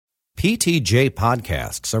PTJ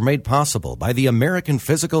podcasts are made possible by the American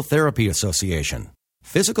Physical Therapy Association.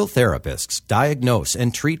 Physical therapists diagnose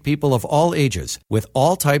and treat people of all ages with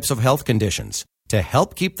all types of health conditions to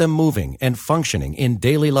help keep them moving and functioning in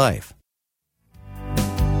daily life.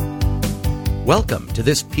 Welcome to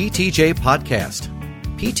this PTJ podcast.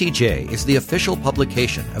 PTJ is the official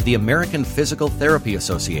publication of the American Physical Therapy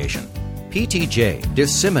Association. PTJ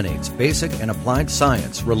disseminates basic and applied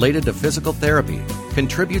science related to physical therapy,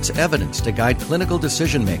 contributes evidence to guide clinical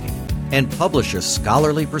decision-making, and publishes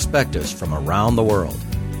scholarly perspectives from around the world.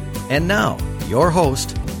 And now, your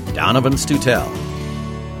host, Donovan Stutel.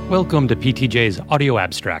 Welcome to PTJ's Audio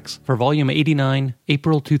Abstracts for Volume 89,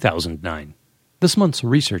 April 2009. This month's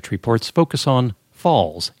research reports focus on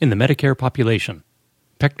falls in the Medicare population,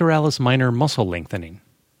 pectoralis minor muscle lengthening,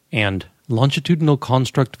 and longitudinal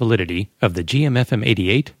construct validity of the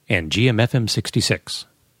GMFM88 and GMFM66.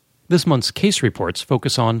 This month's case reports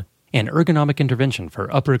focus on an ergonomic intervention for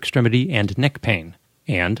upper extremity and neck pain,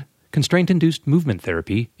 and constraint-induced movement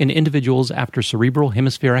therapy in individuals after cerebral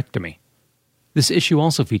hemispherectomy. This issue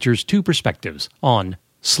also features two perspectives on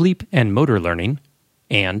sleep and motor learning,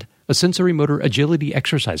 and a sensory motor agility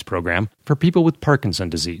exercise program for people with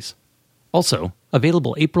Parkinson's disease. Also,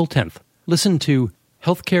 available April 10th, listen to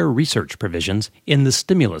Healthcare Research Provisions in the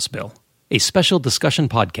Stimulus Bill, a special discussion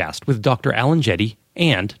podcast with Dr. Alan Jetty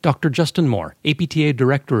and Dr. Justin Moore, APTA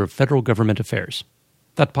Director of Federal Government Affairs.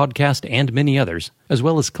 That podcast and many others, as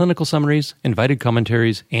well as clinical summaries, invited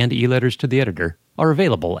commentaries, and e-letters to the editor, are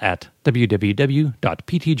available at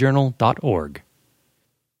www.ptjournal.org.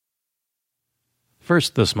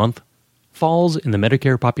 First this month, falls in the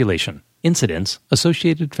Medicare population, incidence,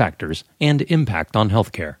 associated factors, and impact on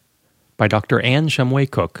healthcare, by Dr. Anne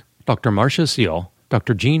Shumway Cook, Dr. Marcia Seal,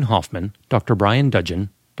 Dr. Jean Hoffman, Dr. Brian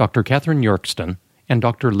Dudgeon, Dr. Catherine Yorkston, and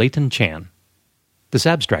Dr. Leighton Chan. This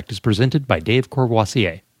abstract is presented by Dave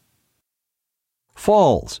Courvoisier.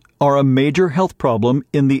 Falls are a major health problem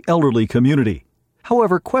in the elderly community.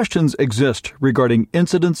 However, questions exist regarding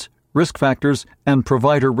incidence, risk factors, and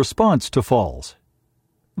provider response to falls.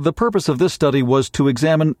 The purpose of this study was to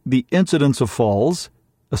examine the incidence of falls,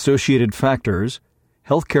 associated factors,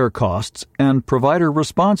 healthcare costs, and provider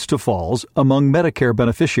response to falls among Medicare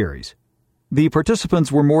beneficiaries. The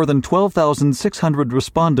participants were more than 12,600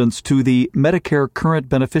 respondents to the Medicare Current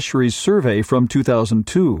Beneficiaries Survey from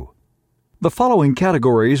 2002. The following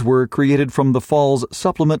categories were created from the Falls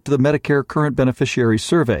Supplement to the Medicare Current Beneficiaries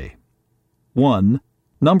Survey. 1.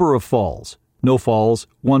 Number of falls, no falls,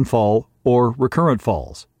 one fall, or recurrent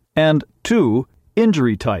falls. And 2.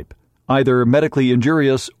 Injury type, either medically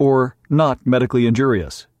injurious or not medically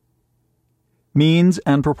injurious. Means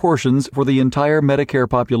and proportions for the entire Medicare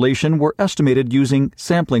population were estimated using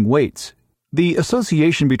sampling weights. The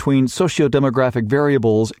association between sociodemographic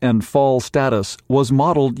variables and fall status was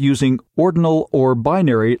modeled using ordinal or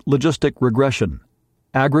binary logistic regression.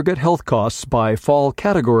 Aggregate health costs by fall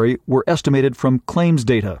category were estimated from claims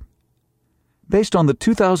data. Based on the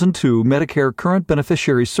 2002 Medicare Current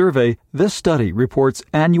Beneficiary Survey, this study reports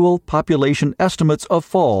annual population estimates of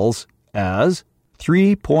falls as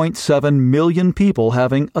 3.7 million people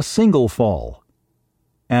having a single fall,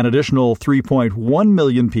 an additional 3.1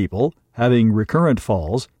 million people having recurrent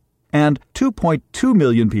falls, and 2.2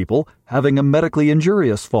 million people having a medically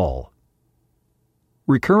injurious fall.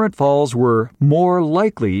 Recurrent falls were more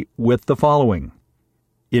likely with the following: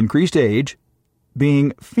 increased age,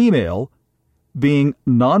 being female, being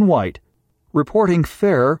non-white, reporting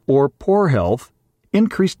fair or poor health,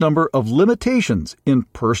 increased number of limitations in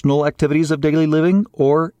personal activities of daily living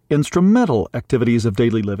or instrumental activities of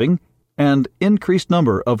daily living, and increased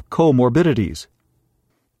number of comorbidities.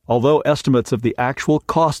 Although estimates of the actual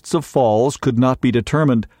costs of falls could not be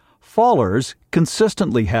determined, fallers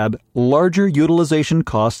consistently had larger utilization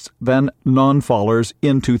costs than non-fallers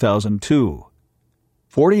in 2002.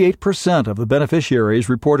 48% of the beneficiaries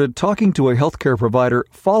reported talking to a healthcare provider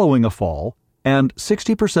following a fall, and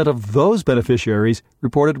 60% of those beneficiaries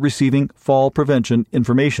reported receiving fall prevention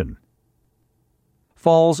information.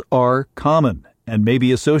 Falls are common and may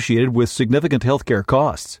be associated with significant healthcare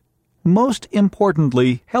costs. Most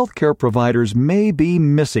importantly, healthcare providers may be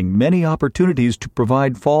missing many opportunities to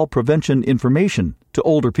provide fall prevention information to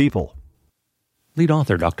older people. Lead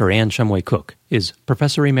author Dr. Anne Shumway Cook is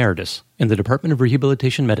Professor Emeritus in the Department of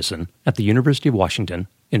Rehabilitation Medicine at the University of Washington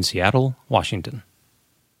in Seattle, Washington.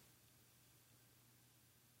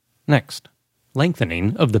 Next,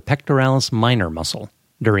 lengthening of the pectoralis minor muscle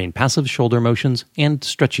during passive shoulder motions and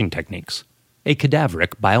stretching techniques, a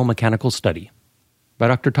cadaveric biomechanical study. By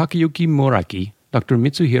Dr. Takayuki Muraki, Dr.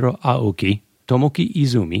 Mitsuhiro Aoki, Tomoki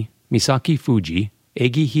Izumi, Misaki Fuji,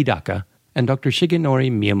 Eiji Hidaka and Dr.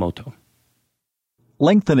 Shigenori Miyamoto.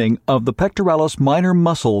 Lengthening of the pectoralis minor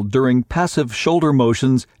muscle during passive shoulder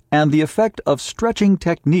motions and the effect of stretching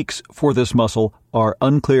techniques for this muscle are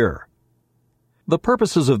unclear. The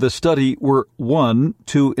purposes of this study were 1.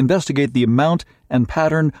 To investigate the amount and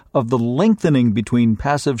pattern of the lengthening between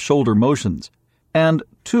passive shoulder motions, and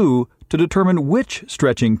 2. To determine which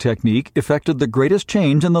stretching technique effected the greatest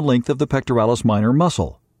change in the length of the pectoralis minor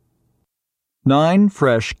muscle. 9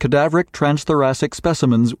 fresh cadaveric transthoracic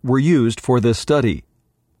specimens were used for this study.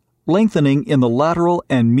 Lengthening in the lateral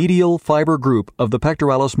and medial fiber group of the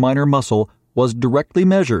pectoralis minor muscle was directly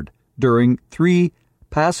measured during 3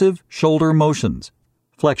 passive shoulder motions,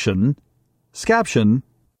 flexion, scaption,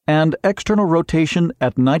 and external rotation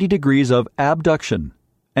at 90 degrees of abduction,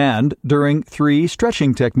 and during 3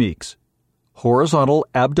 stretching techniques, horizontal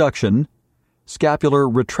abduction, scapular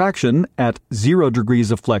retraction at 0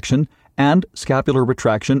 degrees of flexion, and scapular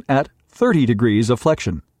retraction at 30 degrees of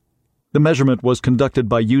flexion. The measurement was conducted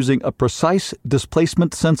by using a precise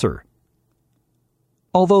displacement sensor.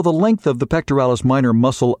 Although the length of the pectoralis minor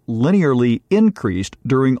muscle linearly increased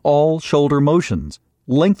during all shoulder motions,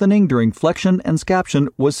 lengthening during flexion and scaption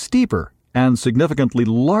was steeper and significantly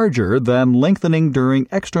larger than lengthening during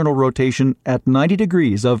external rotation at 90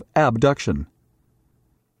 degrees of abduction.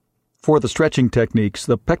 For the stretching techniques,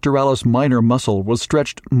 the pectoralis minor muscle was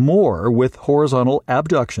stretched more with horizontal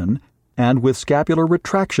abduction and with scapular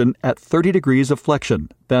retraction at 30 degrees of flexion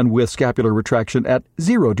than with scapular retraction at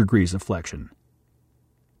 0 degrees of flexion.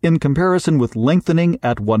 In comparison with lengthening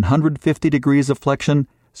at 150 degrees of flexion,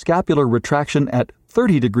 scapular retraction at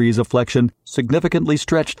 30 degrees of flexion significantly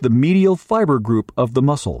stretched the medial fiber group of the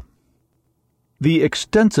muscle. The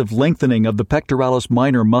extensive lengthening of the pectoralis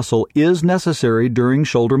minor muscle is necessary during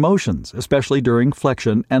shoulder motions, especially during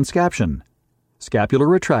flexion and scaption. Scapular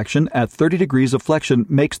retraction at 30 degrees of flexion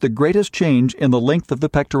makes the greatest change in the length of the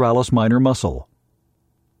pectoralis minor muscle.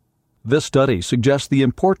 This study suggests the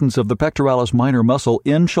importance of the pectoralis minor muscle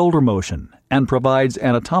in shoulder motion and provides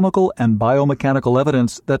anatomical and biomechanical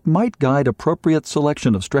evidence that might guide appropriate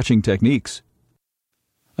selection of stretching techniques.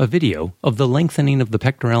 A video of the lengthening of the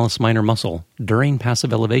pectoralis minor muscle during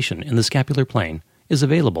passive elevation in the scapular plane is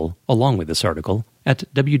available, along with this article, at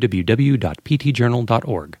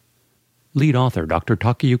www.ptjournal.org. Lead author Dr.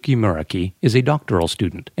 Takayuki Muraki is a doctoral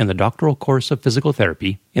student in the doctoral course of physical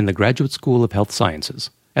therapy in the Graduate School of Health Sciences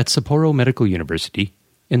at Sapporo Medical University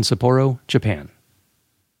in Sapporo, Japan.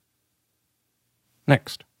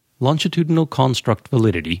 Next, longitudinal construct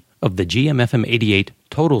validity of the GMFM-88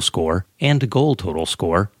 total score and goal total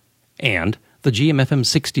score, and the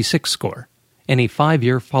GMFM-66 score in a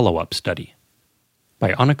 5-year follow-up study.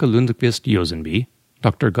 By Annika Lundqvist Josenby,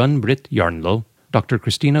 Dr. Gun-Britt Jarnlo, Dr.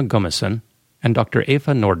 Christina Gummesen, and Dr.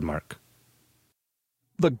 Eva Nordmark.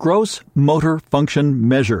 The Gross Motor Function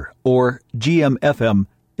Measure, or GMFM,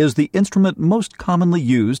 is the instrument most commonly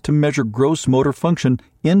used to measure gross motor function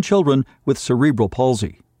in children with cerebral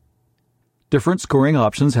palsy. Different scoring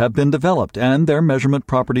options have been developed and their measurement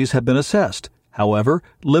properties have been assessed. However,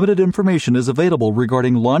 limited information is available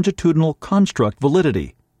regarding longitudinal construct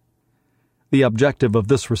validity. The objective of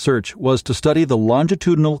this research was to study the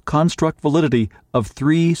longitudinal construct validity of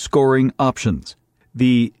 3 scoring options: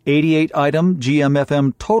 the 88-item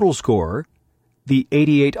GMFM total score, the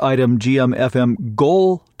 88-item GMFM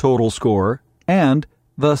goal total score, and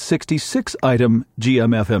the 66-item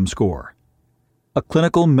GMFM score. A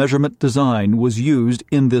clinical measurement design was used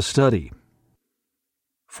in this study.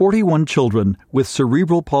 41 children with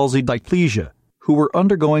cerebral palsy diplegia who were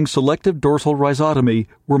undergoing selective dorsal rhizotomy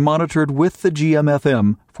were monitored with the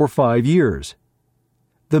GMFM for 5 years.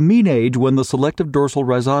 The mean age when the selective dorsal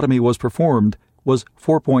rhizotomy was performed was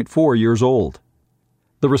 4.4 years old.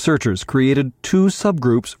 The researchers created 2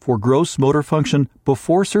 subgroups for gross motor function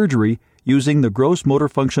before surgery using the Gross Motor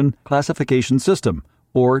Function Classification System,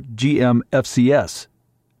 or GMFCS.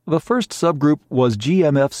 The first subgroup was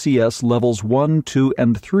GMFCS levels 1, 2,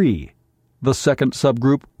 and 3. The second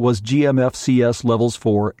subgroup was GMFCS levels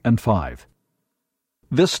 4 and 5.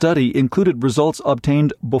 This study included results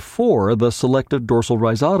obtained before the selective dorsal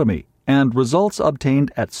rhizotomy and results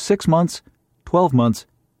obtained at 6 months, 12 months,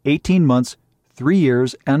 18 months, 3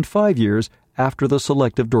 years, and 5 years after the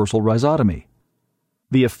selective dorsal rhizotomy.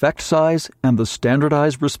 The effect size and the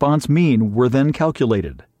standardized response mean were then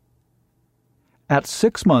calculated. At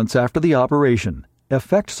 6 months after the operation,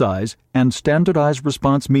 effect size and standardized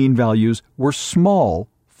response mean values were small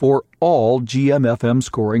for all GMFM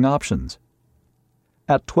scoring options.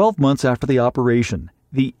 At 12 months after the operation,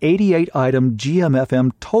 the 88-item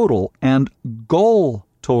GMFM total and goal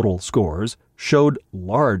total scores showed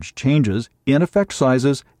large changes in effect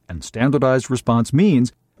sizes and standardized response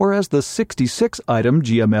means, whereas the 66-item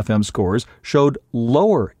GMFM scores showed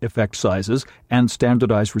lower effect sizes and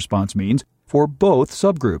standardized response means for both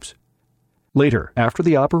subgroups. Later, after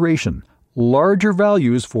the operation, larger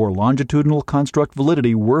values for longitudinal construct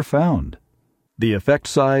validity were found. The effect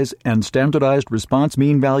size and standardized response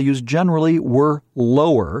mean values generally were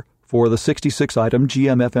lower for the 66-item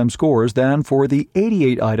GMFM scores than for the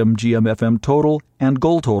 88-item GMFM total and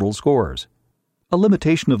goal total scores. A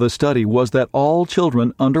limitation of the study was that all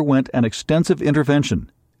children underwent an extensive intervention,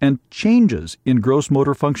 and changes in gross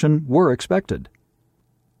motor function were expected.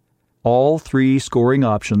 All three scoring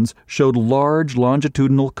options showed large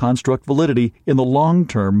longitudinal construct validity in the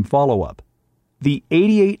long-term follow-up. The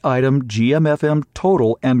 88-item GMFM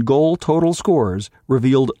total and goal total scores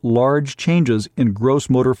revealed large changes in gross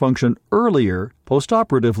motor function earlier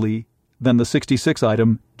postoperatively than the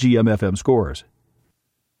 66-item GMFM scores.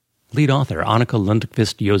 Lead author Annika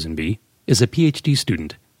Lundqvist Josenby is a PhD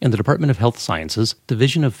student in the Department of Health Sciences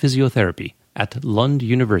Division of Physiotherapy at Lund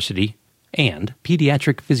University and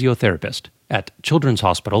pediatric physiotherapist at Children's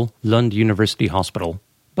Hospital, Lund University Hospital,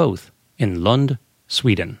 both in Lund,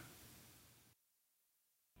 Sweden.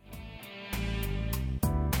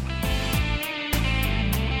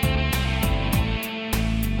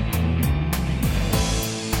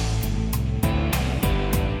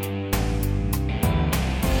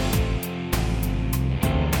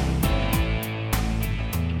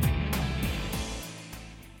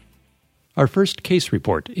 Our first case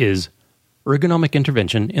report is Ergonomic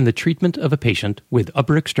Intervention in the Treatment of a Patient with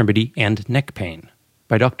Upper Extremity and Neck Pain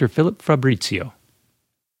by Dr. Philip Fabrizio.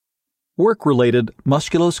 Work-related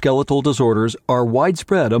musculoskeletal disorders are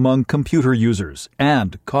widespread among computer users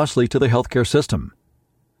and costly to the healthcare system.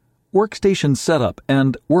 Workstation setup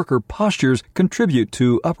and worker postures contribute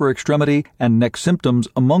to upper extremity and neck symptoms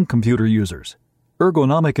among computer users.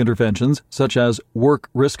 Ergonomic interventions, such as work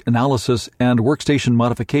risk analysis and workstation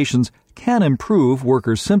modifications, can improve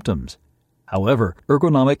workers' symptoms. However,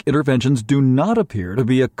 ergonomic interventions do not appear to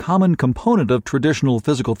be a common component of traditional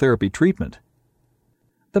physical therapy treatment.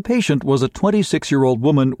 The patient was a 26-year-old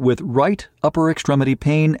woman with right upper extremity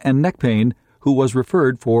pain and neck pain who was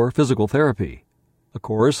referred for physical therapy. A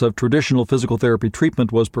course of traditional physical therapy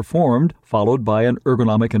treatment was performed, followed by an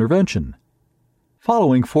ergonomic intervention.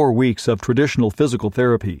 Following 4 weeks of traditional physical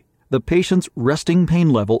therapy, the patient's resting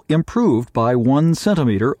pain level improved by 1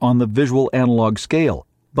 centimeter on the visual analog scale,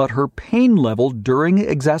 but her pain level during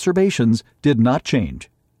exacerbations did not change.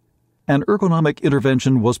 An ergonomic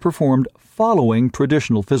intervention was performed following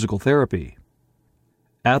traditional physical therapy.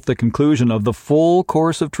 At the conclusion of the full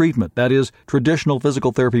course of treatment, that is, traditional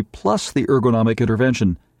physical therapy plus the ergonomic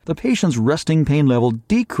intervention, the patient's resting pain level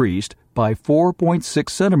decreased by 4.6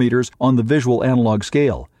 centimeters on the visual analog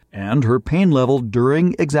scale, and her pain level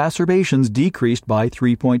during exacerbations decreased by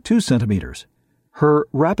 3.2 centimeters. Her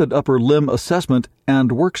rapid upper limb assessment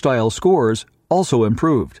and work style scores also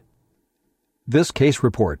improved. This case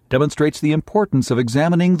report demonstrates the importance of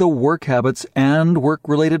examining the work habits and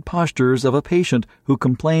work-related postures of a patient who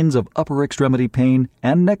complains of upper extremity pain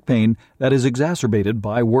and neck pain that is exacerbated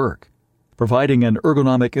by work. Providing an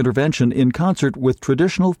ergonomic intervention in concert with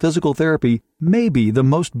traditional physical therapy may be the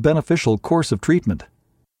most beneficial course of treatment.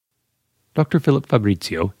 Dr. Philip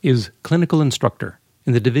Fabrizio is clinical instructor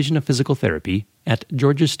in the Division of Physical Therapy at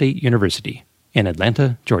Georgia State University in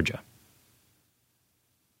Atlanta, Georgia.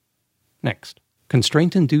 Next,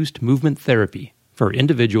 constraint-induced movement therapy for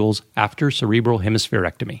individuals after cerebral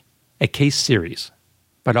hemispherectomy, a case series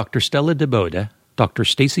by Dr. Stella DeBode, Dr.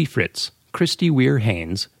 Stacy Fritz, Christy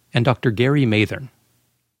Weir-Haynes, and Dr. Gary Mathern.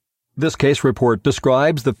 This case report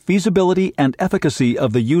describes the feasibility and efficacy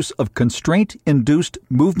of the use of constraint-induced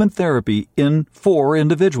movement therapy in 4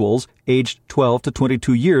 individuals aged 12 to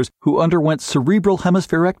 22 years who underwent cerebral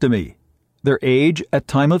hemispherectomy. Their age at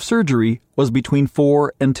time of surgery was between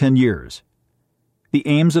 4 and 10 years. The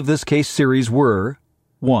aims of this case series were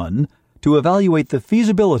 1. To evaluate the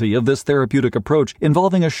feasibility of this therapeutic approach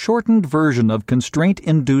involving a shortened version of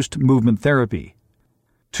constraint-induced movement therapy.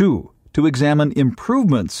 2. To examine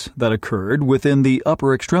improvements that occurred within the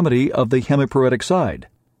upper extremity of the hemiparetic side.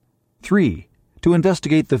 3. To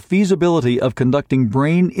investigate the feasibility of conducting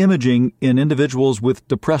brain imaging in individuals with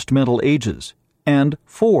depressed mental ages. And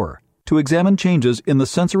 4. To examine changes in the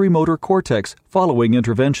sensory motor cortex following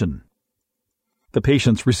intervention. The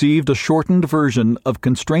patients received a shortened version of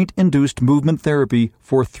constraint-induced movement therapy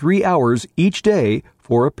for 3 hours each day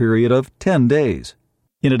for a period of 10 days.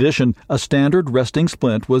 In addition, a standard resting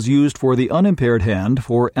splint was used for the unimpaired hand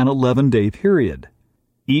for an 11-day period.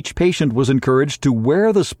 Each patient was encouraged to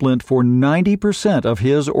wear the splint for 90% of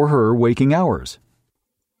his or her waking hours.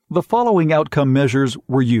 The following outcome measures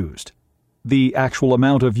were used: the actual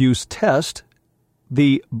amount of use test,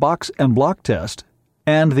 the box and block test,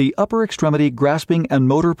 and the upper extremity grasping and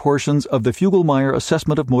motor portions of the Fugl-Meyer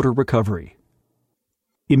Assessment of Motor Recovery.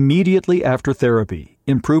 Immediately after therapy,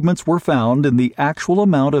 improvements were found in the actual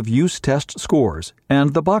amount of use test scores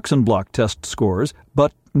and the box and block test scores,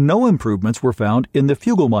 but no improvements were found in the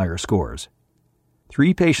Fugl-Meyer scores.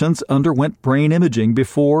 3 patients underwent brain imaging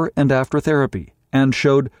before and after therapy and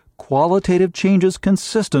showed qualitative changes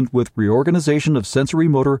consistent with reorganization of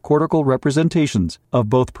sensory-motor cortical representations of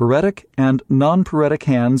both paretic and non-paretic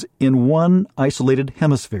hands in one isolated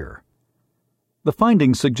hemisphere. The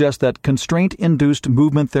findings suggest that constraint-induced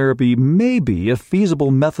movement therapy may be a feasible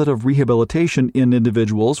method of rehabilitation in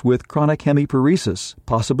individuals with chronic hemiparesis,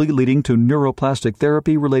 possibly leading to neuroplastic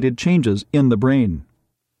therapy-related changes in the brain.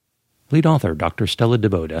 Lead author Dr. Stella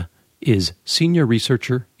DeBoda is senior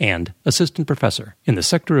researcher and assistant professor in the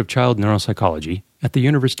sector of child neuropsychology at the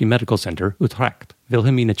University Medical Center Utrecht,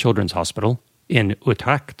 Wilhelmina Children's Hospital in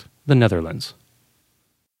Utrecht, the Netherlands.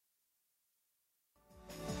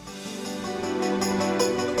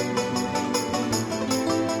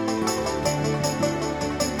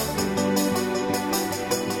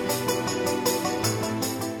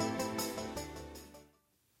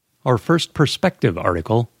 Our first perspective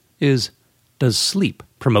article is Does Sleep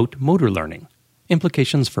Promote Motor Learning?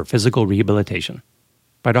 Implications for Physical Rehabilitation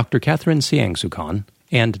by Dr. Catherine Siang-Sukhan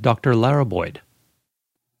and Dr. Lara Boyd.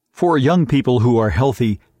 For young people who are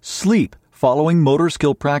healthy, sleep following motor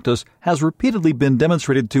skill practice has repeatedly been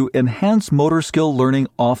demonstrated to enhance motor skill learning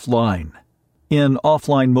offline. In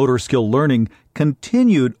offline motor skill learning,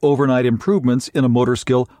 continued overnight improvements in a motor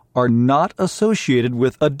skill are not associated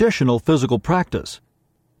with additional physical practice.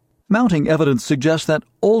 Mounting evidence suggests that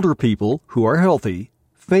older people who are healthy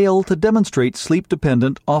fail to demonstrate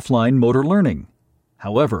sleep-dependent offline motor learning.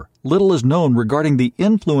 However, little is known regarding the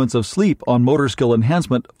influence of sleep on motor skill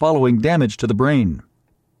enhancement following damage to the brain.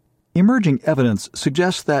 Emerging evidence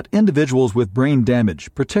suggests that individuals with brain damage,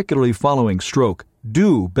 particularly following stroke,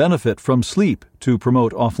 do benefit from sleep to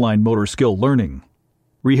promote offline motor skill learning.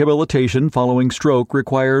 Rehabilitation following stroke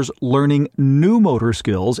requires learning new motor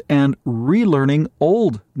skills and relearning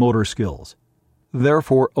old motor skills.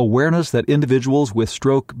 Therefore, awareness that individuals with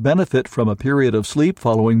stroke benefit from a period of sleep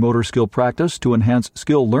following motor skill practice to enhance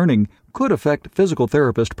skill learning could affect physical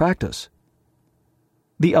therapist practice.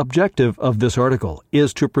 The objective of this article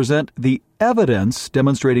is to present the evidence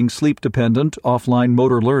demonstrating sleep-dependent offline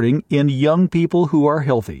motor learning in young people who are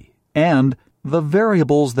healthy and the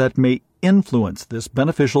variables that may influence this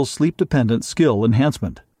beneficial sleep-dependent skill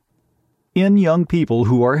enhancement. In young people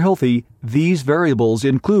who are healthy, these variables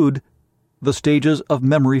include the stages of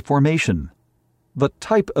memory formation, the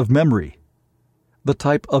type of memory, the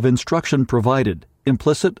type of instruction provided,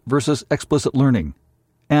 implicit versus explicit learning,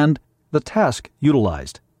 and the task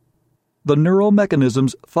utilized. The neural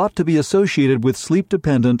mechanisms thought to be associated with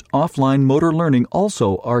sleep-dependent offline motor learning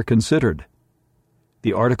also are considered.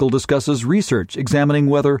 The article discusses research examining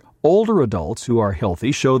whether older adults who are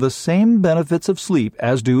healthy show the same benefits of sleep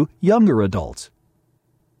as do younger adults.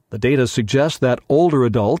 The data suggests that older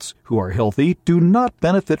adults who are healthy do not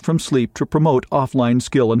benefit from sleep to promote offline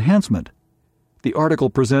skill enhancement. The article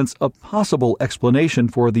presents a possible explanation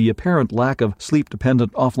for the apparent lack of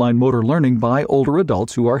sleep-dependent offline motor learning by older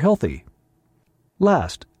adults who are healthy.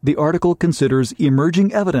 Last, the article considers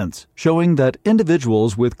emerging evidence showing that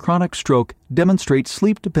individuals with chronic stroke demonstrate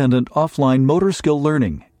sleep-dependent offline motor skill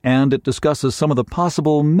learning, and it discusses some of the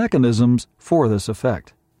possible mechanisms for this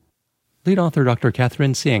effect. Lead author Dr.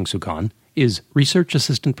 Catherine Siang-Sukhan is Research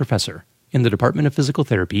Assistant Professor in the Department of Physical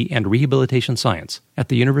Therapy and Rehabilitation Science at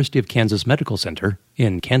the University of Kansas Medical Center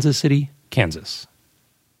in Kansas City, Kansas.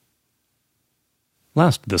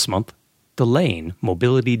 Last this month, delaying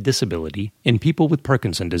mobility disability in people with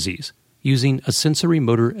Parkinson's disease using a sensory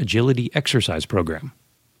motor agility exercise program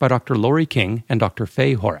by Dr. Lori King and Dr.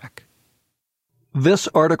 Faye Horak. This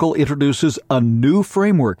article introduces a new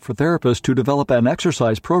framework for therapists to develop an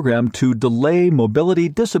exercise program to delay mobility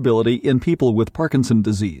disability in people with Parkinson's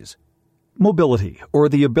disease. Mobility, or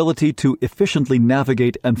the ability to efficiently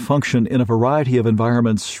navigate and function in a variety of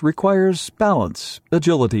environments, requires balance,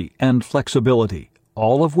 agility, and flexibility,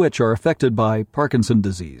 all of which are affected by Parkinson's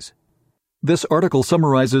disease. This article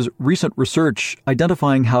summarizes recent research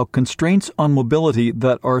identifying how constraints on mobility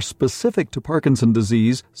that are specific to Parkinson's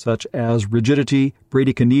disease, such as rigidity,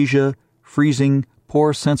 bradykinesia, freezing,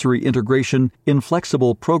 poor sensory integration,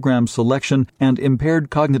 inflexible program selection, and impaired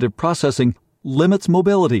cognitive processing, limits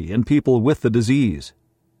mobility in people with the disease.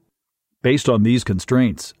 Based on these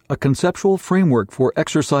constraints, a conceptual framework for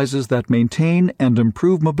exercises that maintain and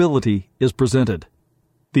improve mobility is presented.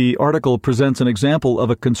 The article presents an example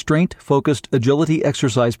of a constraint-focused agility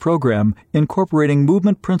exercise program incorporating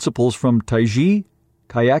movement principles from Tai Chi,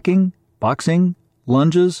 kayaking, boxing,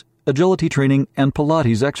 lunges, agility training, and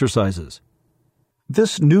Pilates exercises.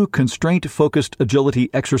 This new constraint-focused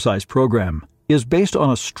agility exercise program is based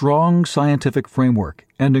on a strong scientific framework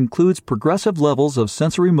and includes progressive levels of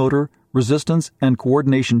sensory motor, resistance, and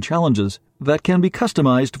coordination challenges that can be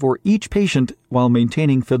customized for each patient while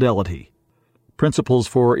maintaining fidelity. Principles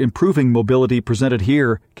for improving mobility presented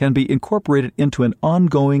here can be incorporated into an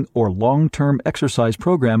ongoing or long-term exercise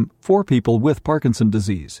program for people with Parkinson's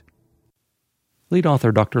disease. Lead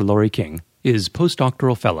author Dr. Laurie King is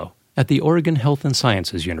postdoctoral fellow at the Oregon Health and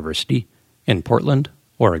Sciences University in Portland,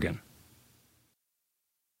 Oregon.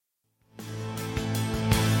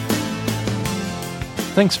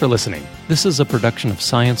 Thanks for listening. This is a production of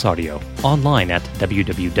Science Audio, online at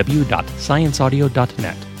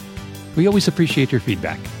www.scienceaudio.net. We always appreciate your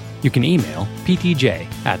feedback. You can email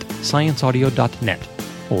ptj@scienceaudio.net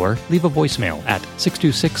or leave a voicemail at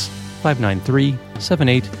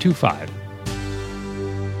 626-593-7825.